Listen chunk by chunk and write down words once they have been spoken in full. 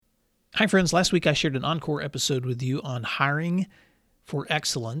Hi, friends. Last week I shared an encore episode with you on hiring for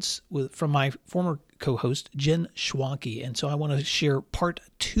excellence from my former co-host, Jen Schwanke. And so I want to share part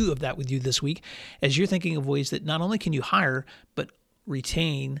 2 of that with you this week as you're thinking of ways that not only can you hire, but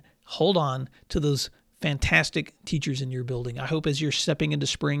retain, hold on to those fantastic teachers in your building. I hope as you're stepping into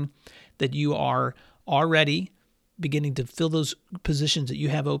spring that you are already beginning to fill those positions that you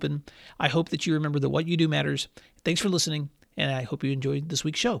have open. I hope that you remember that what you do matters. Thanks for listening, and I hope you enjoyed this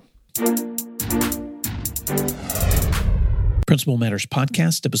week's show. Principal Matters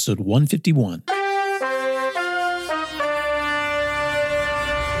Podcast, episode 151.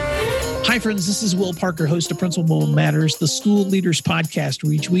 Hi, friends. This is Will Parker, host of Principal Matters, the School Leaders Podcast,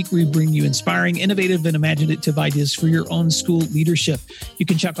 where each week we bring you inspiring, innovative, and imaginative ideas for your own school leadership. You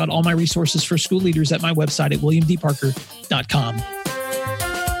can check out all my resources for school leaders at my website at williamdparker.com.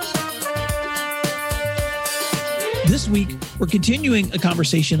 This week, we're continuing a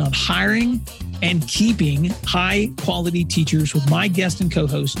conversation on hiring and keeping high-quality teachers with my guest and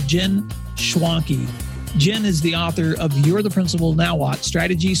co-host, Jen Schwanke. Jen is the author of You're the Principal, Now What?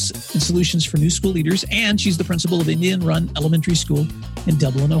 Strategies and Solutions for New School Leaders, and she's the principal of Indian Run Elementary School in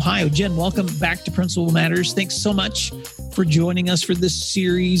Dublin, Ohio. Jen, welcome back to Principal Matters. Thanks so much for joining us for this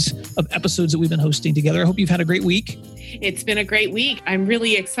series of episodes that we've been hosting together. I hope you've had a great week. It's been a great week. I'm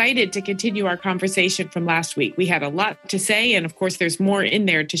really excited to continue our conversation from last week. We had a lot to say, and of course, there's more in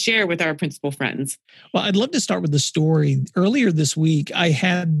there to share with our principal friends. Well, I'd love to start with the story. Earlier this week, I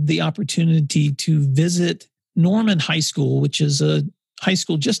had the opportunity to visit Norman High School, which is a high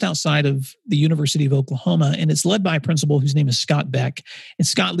school just outside of the University of Oklahoma, and it's led by a principal whose name is Scott Beck. And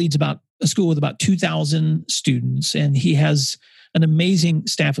Scott leads a school with about 2,000 students, and he has an amazing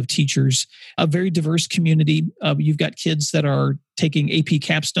staff of teachers, a very diverse community. You've got kids that are taking AP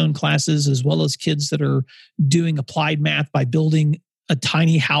capstone classes, as well as kids that are doing applied math by building a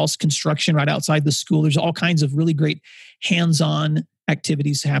tiny house construction right outside the school. There's all kinds of really great hands-on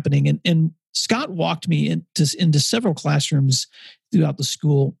activities happening. And Scott walked me into several classrooms throughout the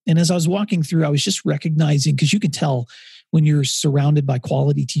school. And as I was walking through, I was just recognizing, because you can tell when you're surrounded by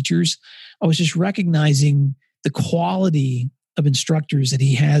quality teachers, I was just recognizing the quality of instructors that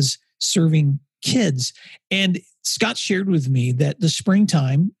he has serving kids. And Scott shared with me that the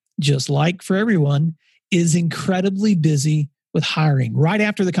springtime, just like for everyone, is incredibly busy with hiring. Right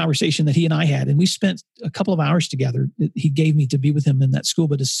after the conversation that he and I had, and we spent a couple of hours together, he gave me to be with him in that school.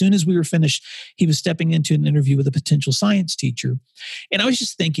 But as soon as we were finished, he was stepping into an interview with a potential science teacher. And I was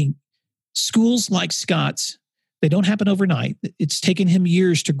just thinking, schools like Scott's, they don't happen overnight. It's taken him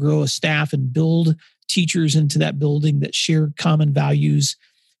years to grow a staff and build teachers into that building that share common values.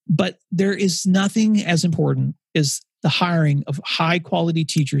 But there is nothing as important as the hiring of high quality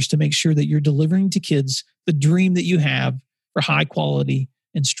teachers to make sure that you're delivering to kids the dream that you have for high quality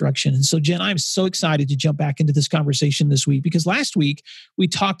instruction. And so, Jen, I'm so excited to jump back into this conversation this week, because last week we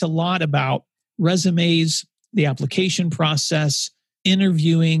talked a lot about resumes, the application process,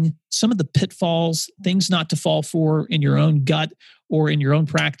 interviewing, some of the pitfalls, things not to fall for in your own gut or in your own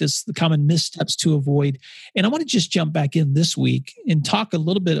practice, the common missteps to avoid. And I want to just jump back in this week and talk a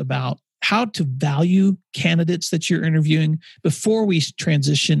little bit about how to value candidates that you're interviewing before we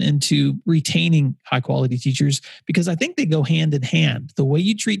transition into retaining high quality teachers, because I think they go hand in hand. The way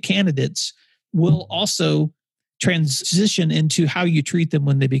you treat candidates will also transition into how you treat them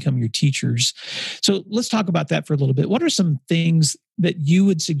when they become your teachers. So let's talk about that for a little bit. What are some things that you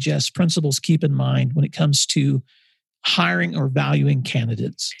would suggest principals keep in mind when it comes to hiring or valuing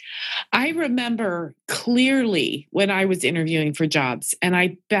candidates? I remember clearly when I was interviewing for jobs and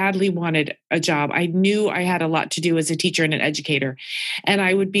I badly wanted a job. I knew I had a lot to do as a teacher and an educator, and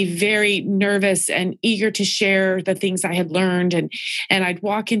I would be very nervous and eager to share the things I had learned. And I'd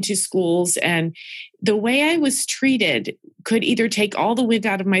walk into schools, and the way I was treated could either take all the wind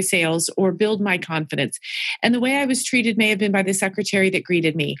out of my sails or build my confidence. And the way I was treated may have been by the secretary that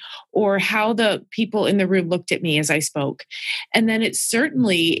greeted me, or how the people in the room looked at me as I spoke. And then it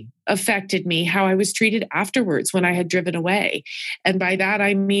certainly affected me how I was treated afterwards when I had driven away. And by that,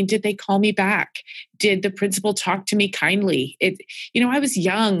 I mean, did they call me back? Did the principal talk to me kindly? I was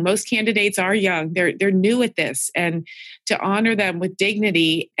young. Most candidates are young. They're new at this. And to honor them with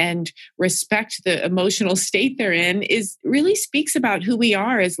dignity and respect the emotional state they're in really speaks about who we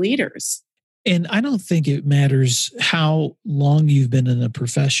are as leaders. And I don't think it matters how long you've been in a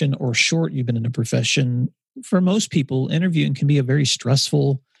profession or short you've been in a profession. For most people, interviewing can be a very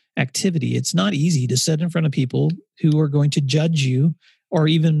stressful activity. It's not easy to sit in front of people who are going to judge you or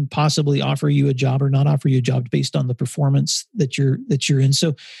even possibly offer you a job or not offer you a job based on the performance that you're in.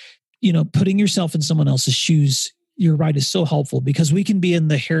 So, putting yourself in someone else's shoes, you're right, is so helpful, because we can be in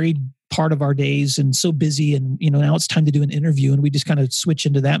the harried part of our days and so busy, and now it's time to do an interview, and we just kind of switch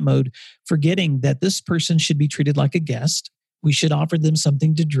into that mode, forgetting that this person should be treated like a guest. We should offer them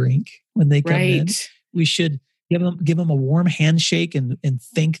something to drink when they come in. We should give them a warm handshake and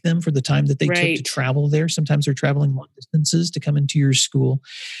thank them for the time that they took to travel there. Sometimes they're traveling long distances to come into your school.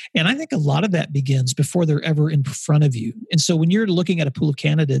 And I think a lot of that begins before they're ever in front of you. And so when you're looking at a pool of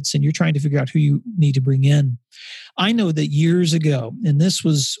candidates and you're trying to figure out who you need to bring in, I know that years ago, and this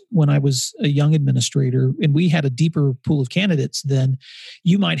was when I was a young administrator and we had a deeper pool of candidates, then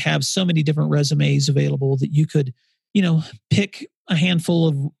you might have so many different resumes available that you could, pick a handful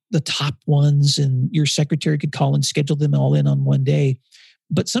of the top ones, and your secretary could call and schedule them all in on one day.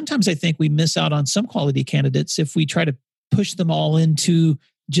 But sometimes I think we miss out on some quality candidates if we try to push them all into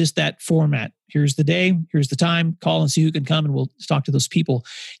just that format. Here's the day, here's the time, call and see who can come, and we'll talk to those people.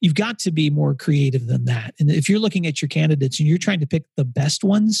 You've got to be more creative than that. And if you're looking at your candidates and you're trying to pick the best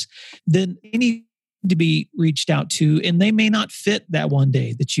ones, then any to be reached out to, and they may not fit that one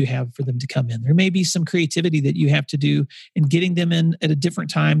day that you have for them to come in. There may be some creativity that you have to do in getting them in at a different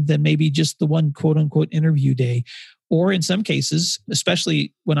time than maybe just the one quote unquote interview day. Or in some cases,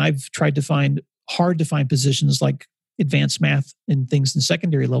 especially when I've tried to find hard to find positions like advanced math and things in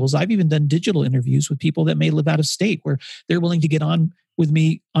secondary levels, I've even done digital interviews with people that may live out of state where they're willing to get on with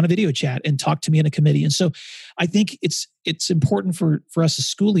me on a video chat and talk to me in a committee. And so I think it's important for us as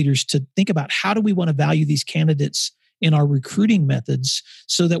school leaders to think about how do we want to value these candidates in our recruiting methods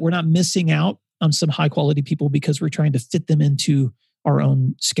so that we're not missing out on some high quality people because we're trying to fit them into our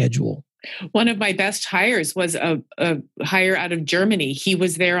own schedule. One of my best hires was a hire out of Germany. He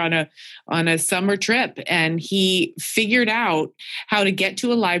was there on a summer trip, and he figured out how to get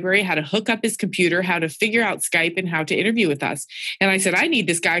to a library, how to hook up his computer, how to figure out Skype, and how to interview with us. And I said, I need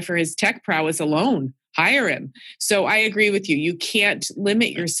this guy for his tech prowess alone. Hire him. So I agree with you. You can't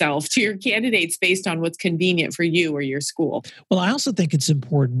limit yourself to your candidates based on what's convenient for you or your school. Well, I also think it's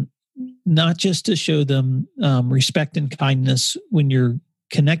important not just to show them respect and kindness when you're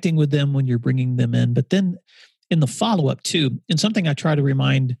connecting with them, when you're bringing them in, but then in the follow-up too. And something I try to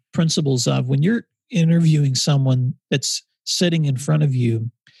remind principals of, when you're interviewing someone that's sitting in front of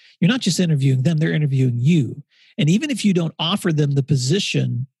you, you're not just interviewing them, they're interviewing you. And even if you don't offer them the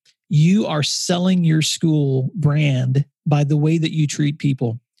position, you are selling your school brand by the way that you treat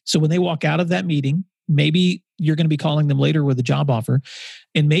people. So when they walk out of that meeting, maybe you're going to be calling them later with a job offer,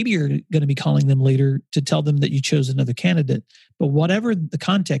 and maybe you're going to be calling them later to tell them that you chose another candidate. But whatever the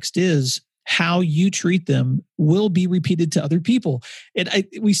context is, how you treat them will be repeated to other people. And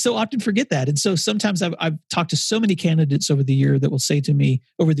we so often forget that. And so sometimes I've talked to so many candidates over the years that will say to me,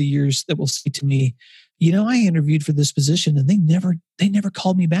 I interviewed for this position and they never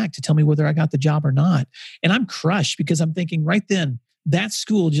called me back to tell me whether I got the job or not. And I'm crushed because I'm thinking right then, that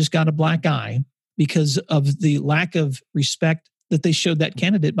school just got a black eye because of the lack of respect that they showed that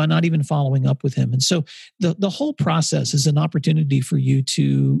candidate by not even following up with him. And so the whole process is an opportunity for you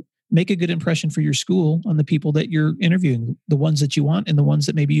to make a good impression for your school on the people that you're interviewing, the ones that you want and the ones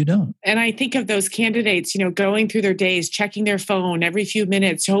that maybe you don't. And I think of those candidates, going through their days, checking their phone every few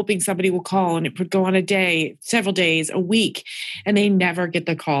minutes, hoping somebody will call, and it would go on a day, several days, a week, and they never get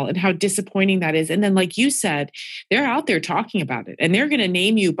the call, and how disappointing that is. And then, like you said, they're out there talking about it, and they're going to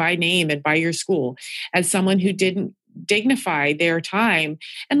name you by name and by your school as someone who didn't dignify their time.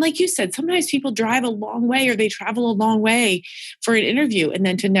 And like you said, sometimes people drive a long way or they travel a long way for an interview and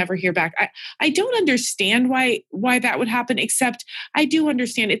then to never hear back. I don't understand why that would happen, except I do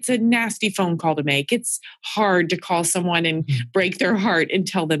understand it's a nasty phone call to make. It's hard to call someone and break their heart and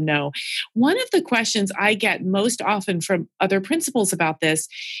tell them no. One of the questions I get most often from other principals about this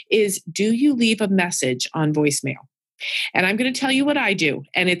is, do you leave a message on voicemail? And I'm going to tell you what I do.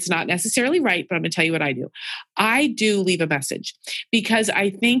 And it's not necessarily right, but I'm going to tell you what I do. I do leave a message because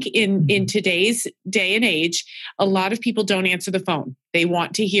I think in today's day and age, a lot of people don't answer the phone. They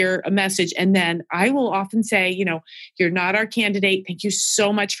want to hear a message. And then I will often say, you're not our candidate. Thank you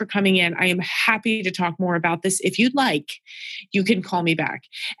so much for coming in. I am happy to talk more about this. If you'd like, you can call me back.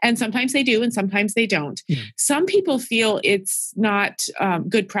 And sometimes they do, and sometimes they don't. Yeah. Some people feel it's not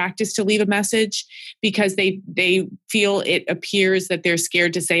good practice to leave a message because they feel it appears that they're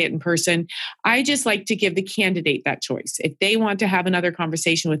scared to say it in person. I just like to give the candidate that choice. If they want to have another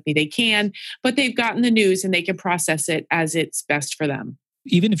conversation with me, they can, but they've gotten the news and they can process it as it's best for them.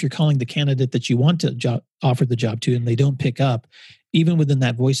 Even if you're calling the candidate that you want to offer the job to and they don't pick up, even within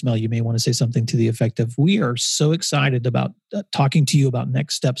that voicemail, you may want to say something to the effect of, we are so excited about talking to you about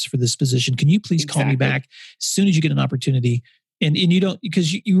next steps for this position. Can you please call me back as soon as you get an opportunity? And you don't,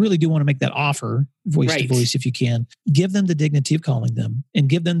 because you really do want to make that offer voice to voice if you can. Give them the dignity of calling them and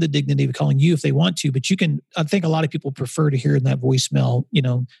give them the dignity of calling you if they want to. But you can, I think a lot of people prefer to hear in that voicemail,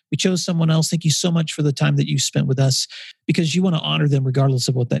 we chose someone else. Thank you so much for the time that you spent with us, because you want to honor them regardless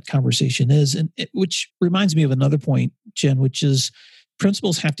of what that conversation is. And which reminds me of another point, Jen, which is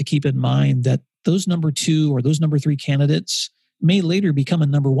principals have to keep in mind that those number 2 or those number 3 candidates may later become a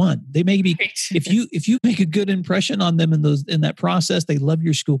number 1. They may be, if you make a good impression on them in that process, they love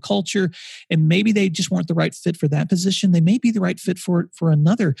your school culture, and maybe they just weren't the right fit for that position. They may be the right fit for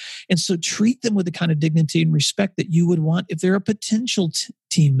another. And so treat them with the kind of dignity and respect that you would want if they're a potential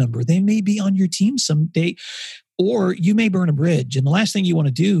team member. They may be on your team someday, or you may burn a bridge. And the last thing you want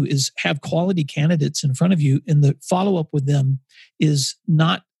to do is have quality candidates in front of you, and the follow-up with them is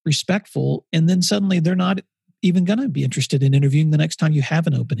not respectful. And then suddenly they're not even going to be interested in interviewing the next time you have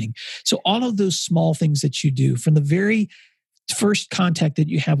an opening. So all of those small things that you do, from the very first contact that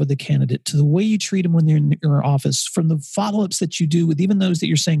you have with the candidate to the way you treat them when they're in your office, from the follow-ups that you do with even those that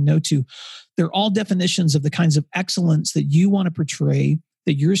you're saying no to, they're all definitions of the kinds of excellence that you want to portray,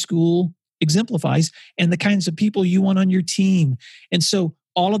 that your school exemplifies, and the kinds of people you want on your team. And so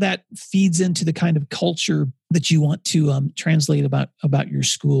all of that feeds into the kind of culture that you want to translate about your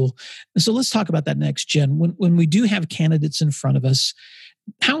school. And so let's talk about that next, Jen. When we do have candidates in front of us,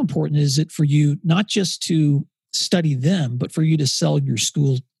 how important is it for you not just to study them, but for you to sell your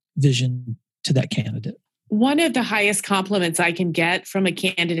school vision to that candidate? One of the highest compliments I can get from a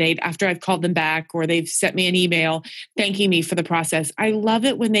candidate after I've called them back or they've sent me an email thanking me for the process, I love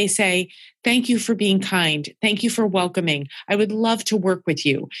it when they say, "Thank you for being kind. Thank you for welcoming. I would love to work with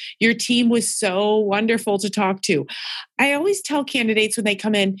you. Your team was so wonderful to talk to." I always tell candidates when they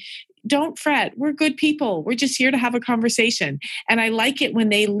come in, don't fret. We're good people. We're just here to have a conversation. And I like it when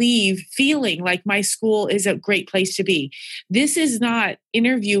they leave feeling like my school is a great place to be. This is not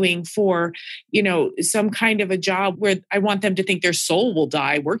interviewing for, some kind of a job where I want them to think their soul will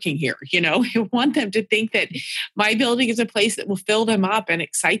die working here. I want them to think that my building is a place that will fill them up and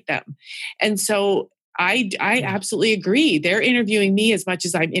excite them. And so I absolutely agree. They're interviewing me as much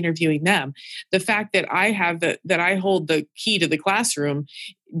as I'm interviewing them. The fact that I hold the key to the classroom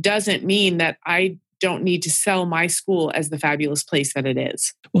doesn't mean that I don't need to sell my school as the fabulous place that it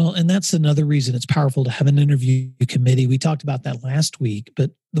is. Well, and that's another reason it's powerful to have an interview committee. We talked about that last week,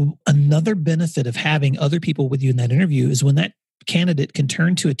 but another benefit of having other people with you in that interview is when that candidate can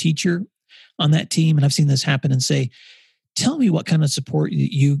turn to a teacher on that team, and I've seen this happen, and say, "Tell me what kind of support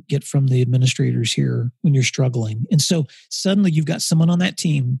you get from the administrators here when you're struggling." And so suddenly you've got someone on that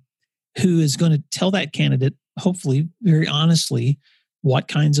team who is going to tell that candidate, hopefully very honestly, what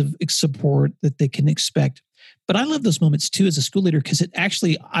kinds of support that they can expect. But I love those moments too as a school leader, because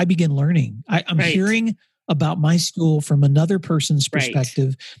I begin learning. I'm hearing about my school from another person's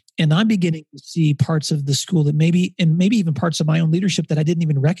perspective, and I'm beginning to see parts of the school that maybe even parts of my own leadership that I didn't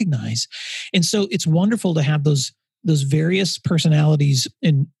even recognize. And so it's wonderful to have those various personalities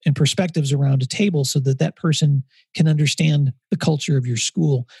and perspectives around a table so that person can understand the culture of your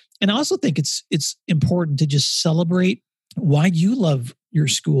school. And I also think it's important to just celebrate why you love your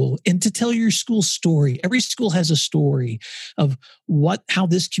school and to tell your school story. Every school has a story of how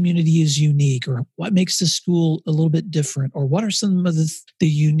this community is unique, or what makes the school a little bit different, or what are some of the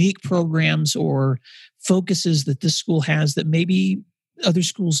unique programs or focuses that this school has that maybe other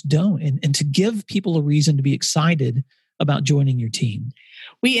schools don't, and to give people a reason to be excited about joining your team.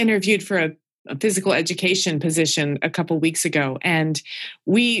 We interviewed for a physical education position a couple of weeks ago, and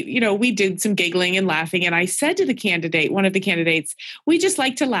we did some giggling and laughing. And I said to one of the candidates, "We just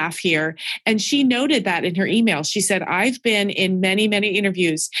like to laugh here." And she noted that in her email. She said, "I've been in many, many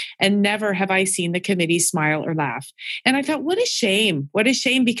interviews and never have I seen the committee smile or laugh." And I thought, what a shame! What a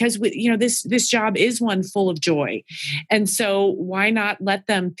shame, because this job is one full of joy. And so why not let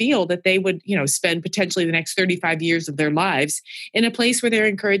them feel that they would, spend potentially the next 35 years of their lives in a place where they're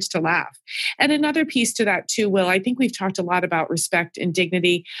encouraged to laugh. And another piece to that too, Will, I think we've talked a lot about respect and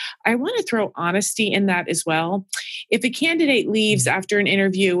dignity. I want to throw honesty in that as well. If a candidate leaves after an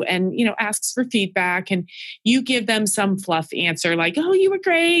interview and, asks for feedback, and you give them some fluff answer like, "Oh, you were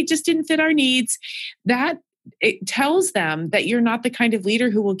great, just didn't fit our needs," it tells them that you're not the kind of leader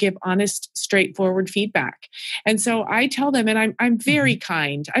who will give honest, straightforward feedback. And so I tell them, and I'm very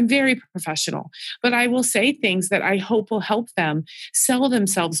kind, I'm very professional, but I will say things that I hope will help them sell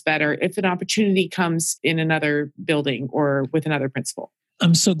themselves better if an opportunity comes in another building or with another principal.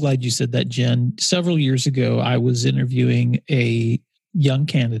 I'm so glad you said that, Jen. Several years ago, I was interviewing a young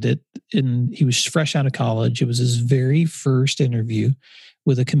candidate, and he was fresh out of college. It was his very first interview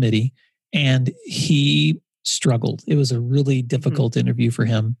with a committee, and he struggled. It was a really difficult interview for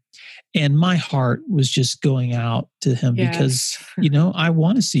him. And my heart was just going out to him because, I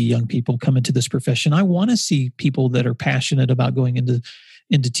want to see young people come into this profession. I want to see people that are passionate about going into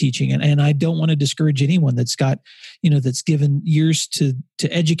teaching. And I don't want to discourage anyone that's got, that's given years to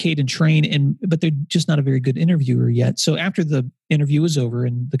educate and train, but they're just not a very good interviewer yet. So after the interview was over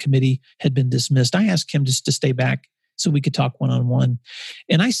and the committee had been dismissed, I asked him just to stay back so we could talk one-on-one.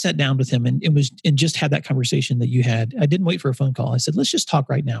 And I sat down with him and just had that conversation that you had. I didn't wait for a phone call. I said, let's just talk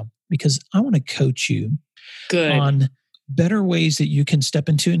right now because I want to coach you on better ways that you can step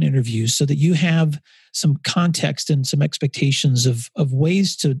into an interview so that you have some context and some expectations of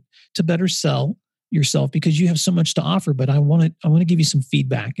ways to better sell yourself because you have so much to offer, but I want to give you some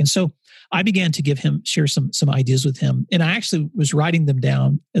feedback. And so I began to share some ideas with him. And I actually was writing them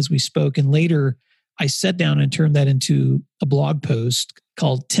down as we spoke. And later I sat down and turned that into a blog post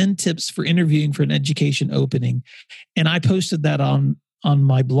called 10 Tips for Interviewing for an Education Opening. And I posted that on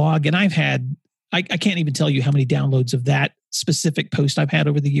my blog. And I've had, I can't even tell you how many downloads of that specific post I've had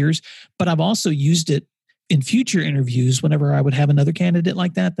over the years, but I've also used it in future interviews whenever I would have another candidate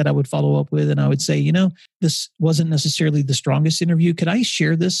like that I would follow up with. And I would say, this wasn't necessarily the strongest interview. Could I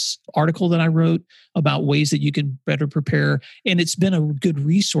share this article that I wrote about ways that you can better prepare? And it's been a good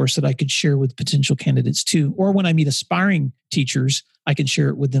resource that I could share with potential candidates too. Or when I meet aspiring teachers, I can share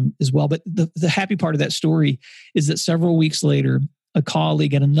it with them as well. But the happy part of that story is that several weeks later, a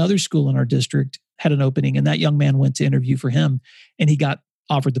colleague at another school in our district had an opening, and that young man went to interview for him, and he got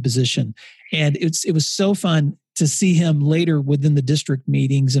offered the position. And it was so fun to see him later within the district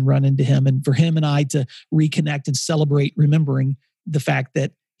meetings and run into him, and for him and I to reconnect and celebrate, remembering the fact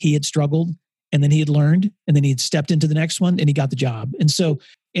that he had struggled and then he had learned and then he had stepped into the next one and he got the job. And so,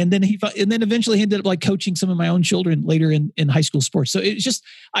 and then eventually he ended up like coaching some of my own children later in high school sports. So it's just,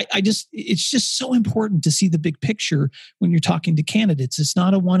 it's just so important to see the big picture when you're talking to candidates. It's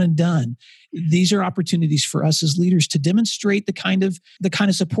not a one and done. These are opportunities for us as leaders to demonstrate the kind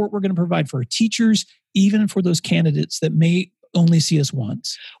of support we're going to provide for our teachers, even for those candidates that may only see us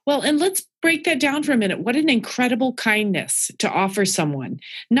once. Well, and let's break that down for a minute. What an incredible kindness to offer someone,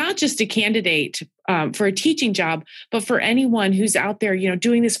 not just a candidate for a teaching job, but for anyone who's out there,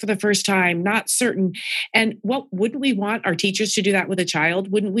 doing this for the first time, not certain. And wouldn't we want our teachers to do that with a child?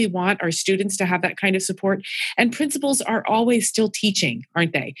 Wouldn't we want our students to have that kind of support? And principals are always still teaching,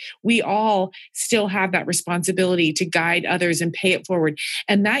 aren't they? We all still have that responsibility to guide others and pay it forward.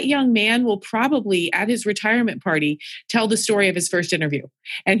 And that young man will probably at his retirement party tell the story of his first interview.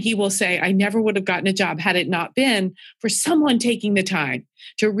 And he will say, I never would have gotten a job had it not been for someone taking the time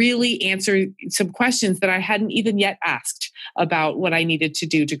to really answer some questions that I hadn't even yet asked about what I needed to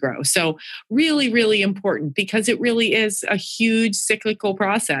do to grow. So really, really important because it really is a huge cyclical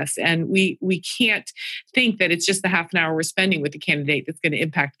process. And we can't think that it's just the half an hour we're spending with the candidate that's going to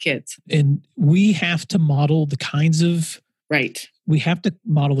impact kids. And we have to model the kinds of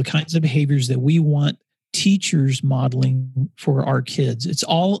behaviors that we want teachers modeling for our kids. It's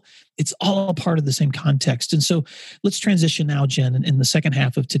all a part of the same context. And so let's transition now, Jen, in the second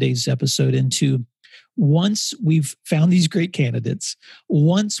half of today's episode into once we've found these great candidates,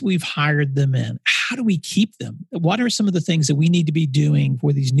 once we've hired them in, how do we keep them? What are some of the things that we need to be doing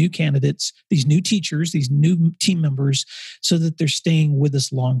for these new candidates, these new teachers, these new team members, so that they're staying with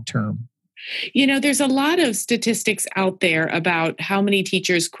us long term? There's a lot of statistics out there about how many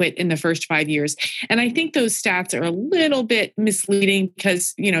teachers quit in the first 5 years. And I think those stats are a little bit misleading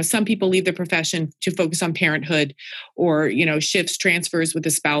because, some people leave the profession to focus on parenthood or, shifts, transfers with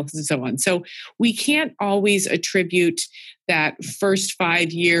the spouse and so on. So we can't always attribute that first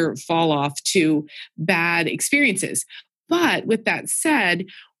 5-year fall off to bad experiences. But with that said,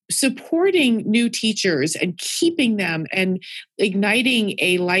 supporting new teachers and keeping them and igniting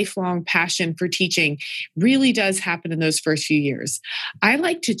a lifelong passion for teaching really does happen in those first few years. I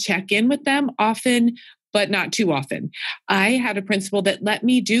like to check in with them often, but not too often. I had a principal that let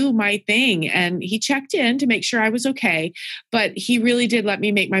me do my thing and he checked in to make sure I was okay, but he really did let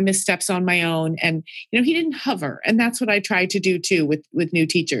me make my missteps on my own. And, he didn't hover. And that's what I try to do too with new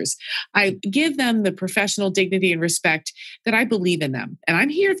teachers. I give them the professional dignity and respect that I believe in them. And I'm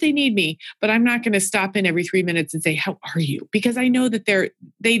here if they need me, but I'm not going to stop in every 3 minutes and say, how are you? Because I know that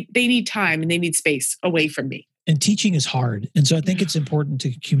they need time and they need space away from me. And teaching is hard. And so I think it's important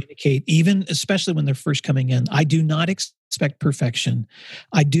to communicate, especially when they're first coming in. I do not expect perfection.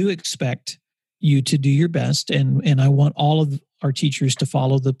 I do expect you to do your best. And I want all of our teachers to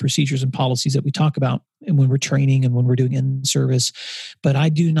follow the procedures and policies that we talk about. and when we're training and when we're doing in-service. But I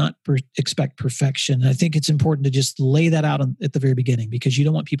do not expect perfection. I think it's important to just lay that out at the very beginning, because you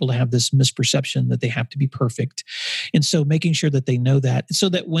don't want people to have this misperception that they have to be perfect. And so making sure that they know that, so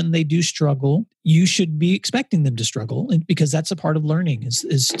that when they do struggle, you should be expecting them to struggle, and because that's a part of learning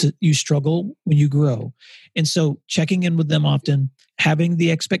you struggle when you grow. And so checking in with them often, having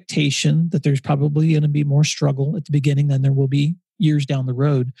the expectation that there's probably going to be more struggle at the beginning than there will be years down the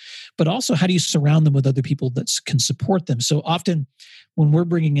road. But also, how do you surround them with other people that can support them? So often when we're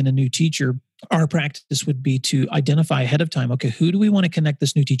bringing in a new teacher, our practice would be to identify ahead of time, okay, who do we want to connect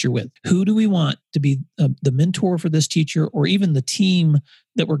this new teacher with? Who do we want to be the mentor for this teacher, or even the team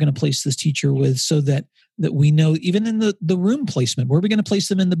that we're going to place this teacher with, so that we know, even in the room placement, where are we going to place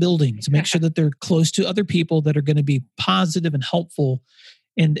them in the building, to make sure that they're close to other people that are going to be positive and helpful.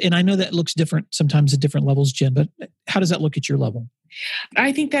 And I know that looks different sometimes at different levels, Jen, but how does that look at your level?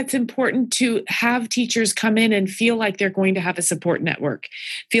 I think that's important, to have teachers come in and feel like they're going to have a support network,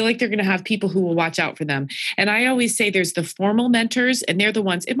 feel like they're going to have people who will watch out for them. And I always say there's the formal mentors, and they're the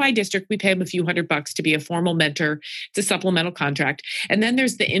ones in my district. We pay them a few $100 to be a formal mentor. It's a supplemental contract. And then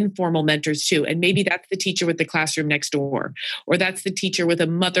there's the informal mentors too. And maybe that's the teacher with the classroom next door, or that's the teacher with a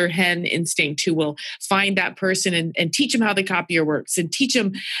mother hen instinct who will find that person and teach them how the copier works, and teach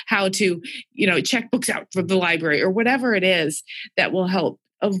them how to, check books out from the library, or whatever it is that will help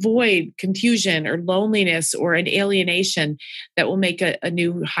avoid confusion or loneliness or an alienation, that will make a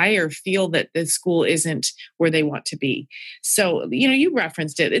new hire feel that the school isn't where they want to be. So, you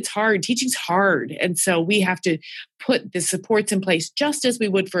referenced it. It's hard. Teaching's hard. And so we have to put the supports in place just as we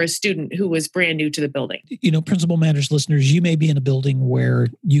would for a student who was brand new to the building. Principal Matters listeners, you may be in a building where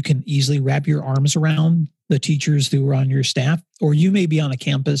you can easily wrap your arms around the teachers who are on your staff, or you may be on a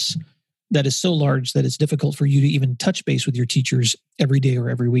campus that is so large that it's difficult for you to even touch base with your teachers every day or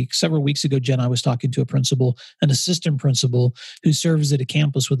every week. Several weeks ago, Jen, I was talking to an assistant principal who serves at a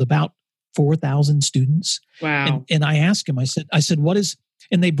campus with about 4,000 students. Wow. And I asked him, I said, what is,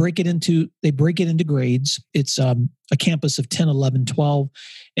 and they break it into grades. It's a campus of 10, 11, 12,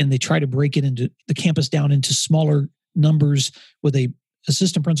 and they try to break it into the campus down into smaller numbers with a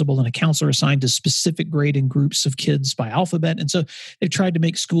assistant principal and a counselor assigned to specific grade and groups of kids by alphabet. And so they've tried to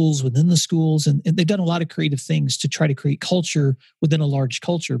make schools within the schools, and they've done a lot of creative things to try to create culture within a large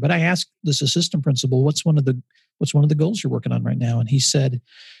culture. But I asked this assistant principal, what's one of the goals you're working on right now? And he said,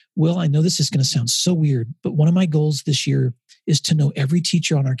 Will, I know this is going to sound so weird, but one of my goals this year is to know every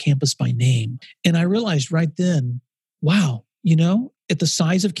teacher on our campus by name. And I realized right then, wow, at the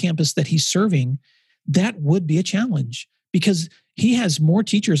size of campus that he's serving, that would be a challenge, because he has more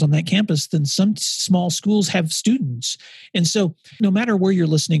teachers on that campus than some small schools have students. And so no matter where you're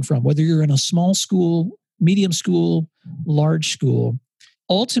listening from, whether you're in a small school, medium school, large school,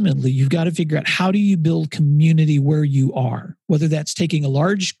 ultimately you've got to figure out, how do you build community where you are, whether that's taking a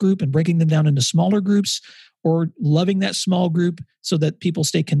large group and breaking them down into smaller groups, or loving that small group so that people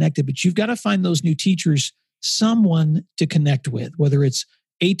stay connected. But you've got to find those new teachers someone to connect with, whether it's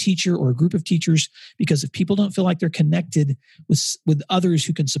a teacher or a group of teachers, because if people don't feel like they're connected with others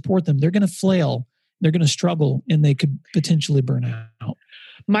who can support them, they're going to flail, they're going to struggle, and they could potentially burn out.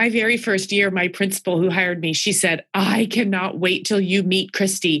 My very first year, my principal who hired me, she said, I cannot wait till you meet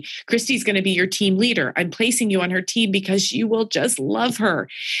Christy. Christy's going to be your team leader. I'm placing you on her team because you will just love her.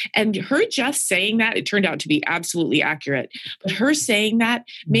 And her just saying that, it turned out to be absolutely accurate. But her saying that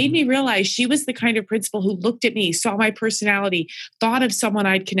made me realize she was the kind of principal who looked at me, saw my personality, thought of someone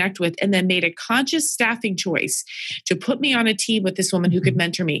I'd connect with, and then made a conscious staffing choice to put me on a team with this woman who could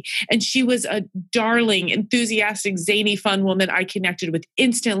mentor me. And she was a darling, enthusiastic, zany, fun woman I connected with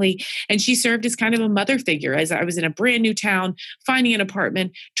instantly. And she served as kind of a mother figure as I was in a brand new town, finding an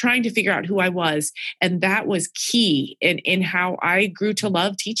apartment, trying to figure out who I was. And that was key in how I grew to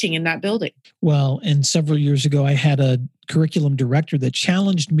love teaching in that building. Well, and several years ago, I had a curriculum director that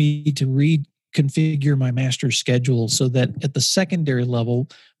challenged me to reconfigure my master's schedule so that at the secondary level,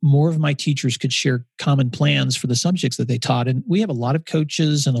 more of my teachers could share common plans for the subjects that they taught. And we have a lot of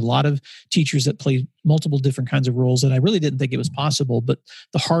coaches and a lot of teachers that play multiple different kinds of roles. And I really didn't think it was possible, but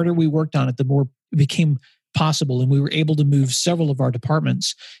the harder we worked on it, the more it became possible. And we were able to move several of our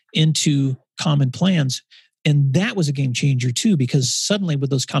departments into common plans. And that was a game changer too, because suddenly with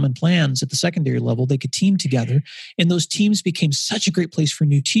those common plans at the secondary level, they could team together. And those teams became such a great place for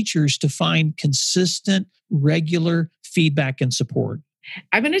new teachers to find consistent, regular feedback and support.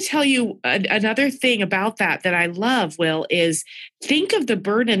 I'm going to tell you another thing about that I love, Will, is think of the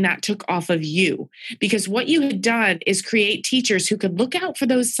burden that took off of you. Because what you had done is create teachers who could look out for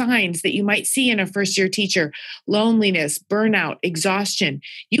those signs that you might see in a first year teacher: loneliness, burnout, exhaustion.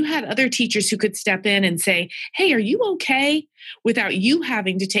 You had other teachers who could step in and say, hey, are you okay? Without you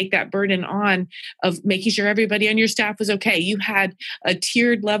having to take that burden on of making sure everybody on your staff was okay. You had a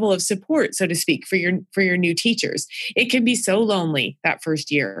tiered level of support, so to speak, for your new teachers. It can be so lonely that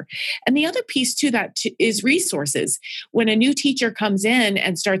first year. And the other piece to that is resources. When a new teacher comes in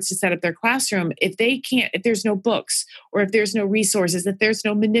and starts to set up their classroom, if there's no books, or if there's no resources, if there's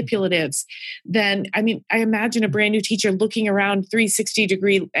no manipulatives, then I imagine a brand new teacher looking around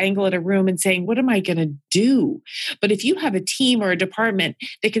 360-degree angle at a room and saying, what am I going to do? But if you have a team or a department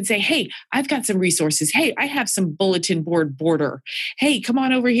that can say, hey, I've got some resources. Hey, I have some bulletin board border. Hey, come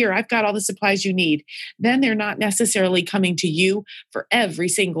on over here. I've got all the supplies you need. Then they're not necessarily coming to you for every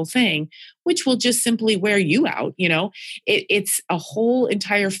single thing, which will just simply wear you out. It's a whole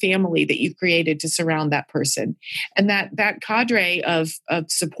entire family that you've created to surround that person. And that cadre of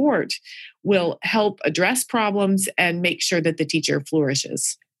support will help address problems and make sure that the teacher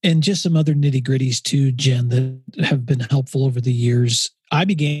flourishes. And just some other nitty gritties too, Jen, that have been helpful over the years. I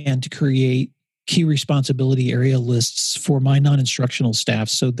began to create key responsibility area lists for my non-instructional staff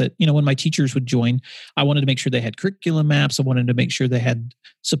so that, when my teachers would join, I wanted to make sure they had curriculum maps. I wanted to make sure they had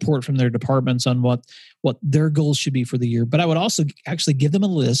support from their departments on what their goals should be for the year. But I would also actually give them a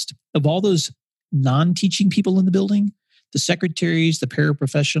list of all those non-teaching people in the building, the secretaries, the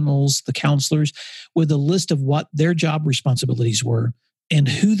paraprofessionals, the counselors, with a list of what their job responsibilities were and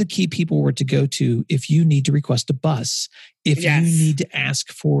who the key people were to go to if you need to request a bus, if you need to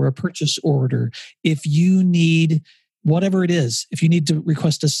ask for a purchase order, if you need whatever it is, if you need to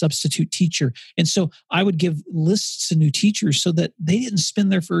request a substitute teacher. And so I would give lists to new teachers so that they didn't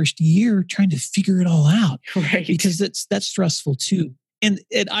spend their first year trying to figure it all out. Right. Because that's stressful too. And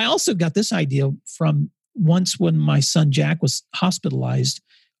I also got this idea from once when my son Jack was hospitalized.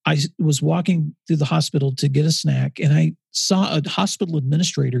 I was walking through the hospital to get a snack, and I saw a hospital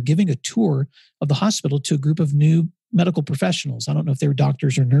administrator giving a tour of the hospital to a group of new medical professionals. I don't know if they were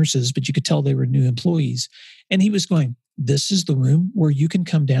doctors or nurses, but you could tell they were new employees. And he was going, this is the room where you can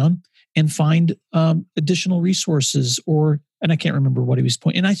come down and find additional resources, and I can't remember what he was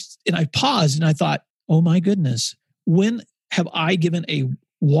pointing. And I paused and I thought, oh my goodness, when have I given a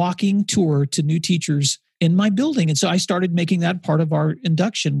walking tour to new teachers in my building? And so I started making that part of our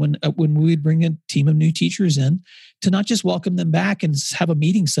induction when we would bring a team of new teachers in, to not just welcome them back and have a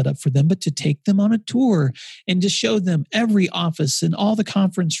meeting set up for them, but to take them on a tour and to show them every office and all the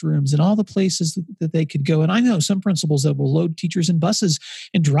conference rooms and all the places that they could go. And I know some principals that will load teachers in buses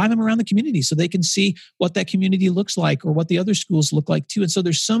and drive them around the community so they can see what that community looks like or what the other schools look like too. And so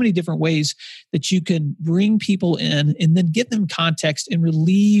there's so many different ways that you can bring people in and then get them context and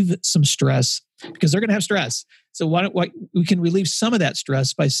relieve some stress, because they're going to have stress. So why we can relieve some of that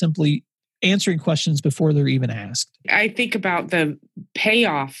stress by simply answering questions before they're even asked. I think about the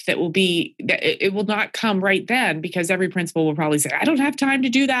payoff that will be, that it will not come right then, because every principal will probably say, I don't have time to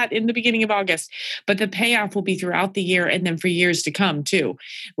do that in the beginning of August. But the payoff will be throughout the year and then for years to come too,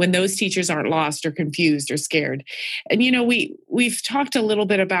 when those teachers aren't lost or confused or scared. And, we've talked a little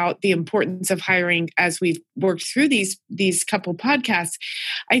bit about the importance of hiring as we've worked through these couple podcasts.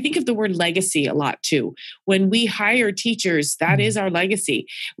 I think of the word legacy a lot too. When we hire teachers, that is our legacy.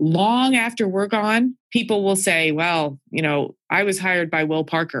 Long after we're gone, people will say, well, I was hired by Will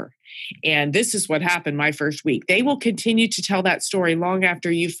Parker, and this is what happened my first week. They will continue to tell that story long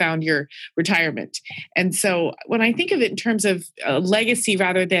after you found your retirement. And so when I think of it in terms of a legacy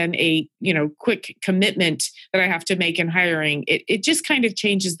rather than a, quick commitment that I have to make in hiring, it just kind of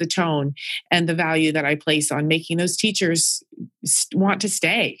changes the tone and the value that I place on making those teachers want to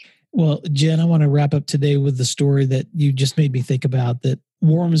stay. Well, Jen, I want to wrap up today with the story that you just made me think about that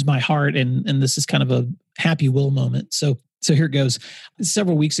warms my heart. And this is kind of a happy Will moment. So here it goes.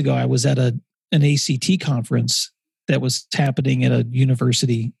 Several weeks ago, I was at an ACT conference that was happening at a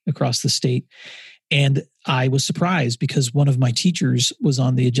university across the state. And I was surprised because one of my teachers was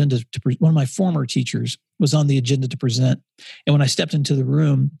on the agenda one of my former teachers was on the agenda to present. And when I stepped into the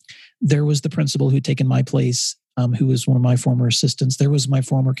room, there was the principal who'd taken my place, who was one of my former assistants. There was my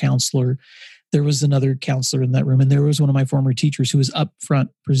former counselor. There was another counselor in that room. And there was one of my former teachers who was up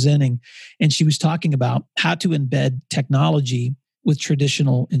front presenting. And she was talking about how to embed technology with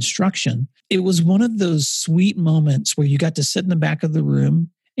traditional instruction. It was one of those sweet moments where you got to sit in the back of the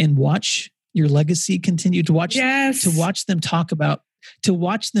room and watch your legacy continue, to watch them talk about, to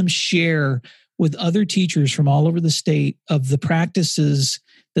watch them share with other teachers from all over the state of the practices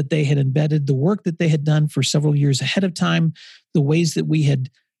that they had embedded, the work that they had done for several years ahead of time, the ways that we had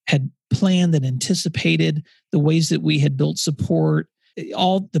planned and anticipated, the ways that we had built support,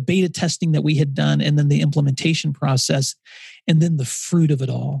 all the beta testing that we had done, and then the implementation process, and then the fruit of it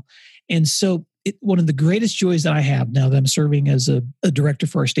all. And so one of the greatest joys that I have now that I'm serving as a director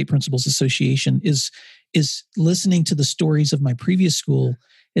for our State Principals Association is listening to the stories of my previous school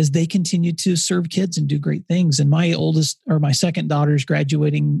as they continue to serve kids and do great things. And my second daughter is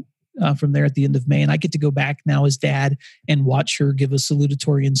graduating from there at the end of May. And I get to go back now as dad and watch her give a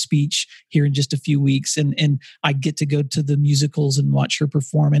salutatorian speech here in just a few weeks. And I get to go to the musicals and watch her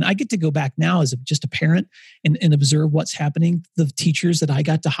perform. And I get to go back now as just a parent and observe what's happening. The teachers that I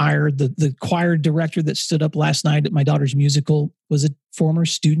got to hire, the choir director that stood up last night at my daughter's musical was a former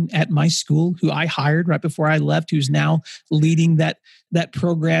student at my school who I hired right before I left, who's now leading that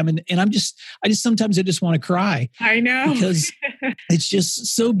program. And I sometimes I just want to cry. I know. Because it's just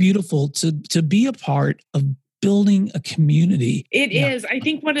so beautiful to be a part of building a community. It is. I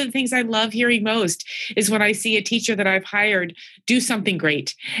think one of the things I love hearing most is when I see a teacher that I've hired do something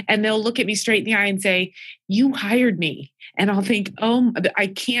great, and they'll look at me straight in the eye and say, "You hired me." And I'll think, oh, I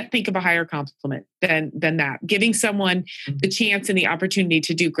can't think of a higher compliment than that. Giving someone the chance and the opportunity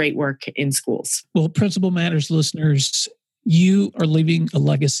to do great work in schools. Well, Principal Matters listeners, you are leaving a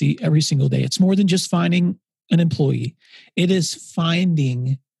legacy every single day. It's more than just finding an employee. It is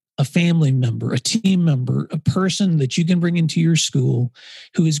finding a family member, a team member, a person that you can bring into your school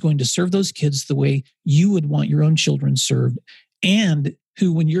who is going to serve those kids the way you would want your own children served, and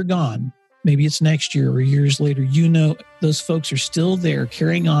who, when you're gone, maybe it's next year or years later, those folks are still there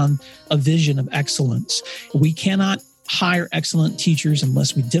carrying on a vision of excellence. We cannot hire excellent teachers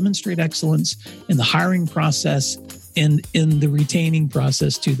unless we demonstrate excellence in the hiring process and in the retaining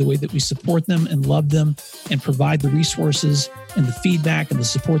process too, the way that we support them and love them and provide the resources and the feedback and the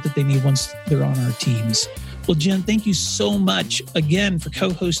support that they need once they're on our teams. Well, Jen, thank you so much again for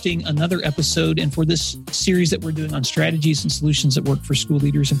co-hosting another episode and for this series that we're doing on strategies and solutions that work for school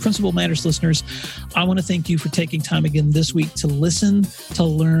leaders. And Principal Matters listeners, I want to thank you for taking time again this week to listen, to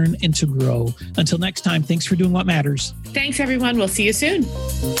learn, and to grow. Until next time, thanks for doing what matters. Thanks, everyone. We'll see you soon.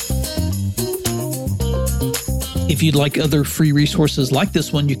 If you'd like other free resources like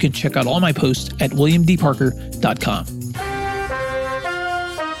this one, you can check out all my posts at williamdparker.com.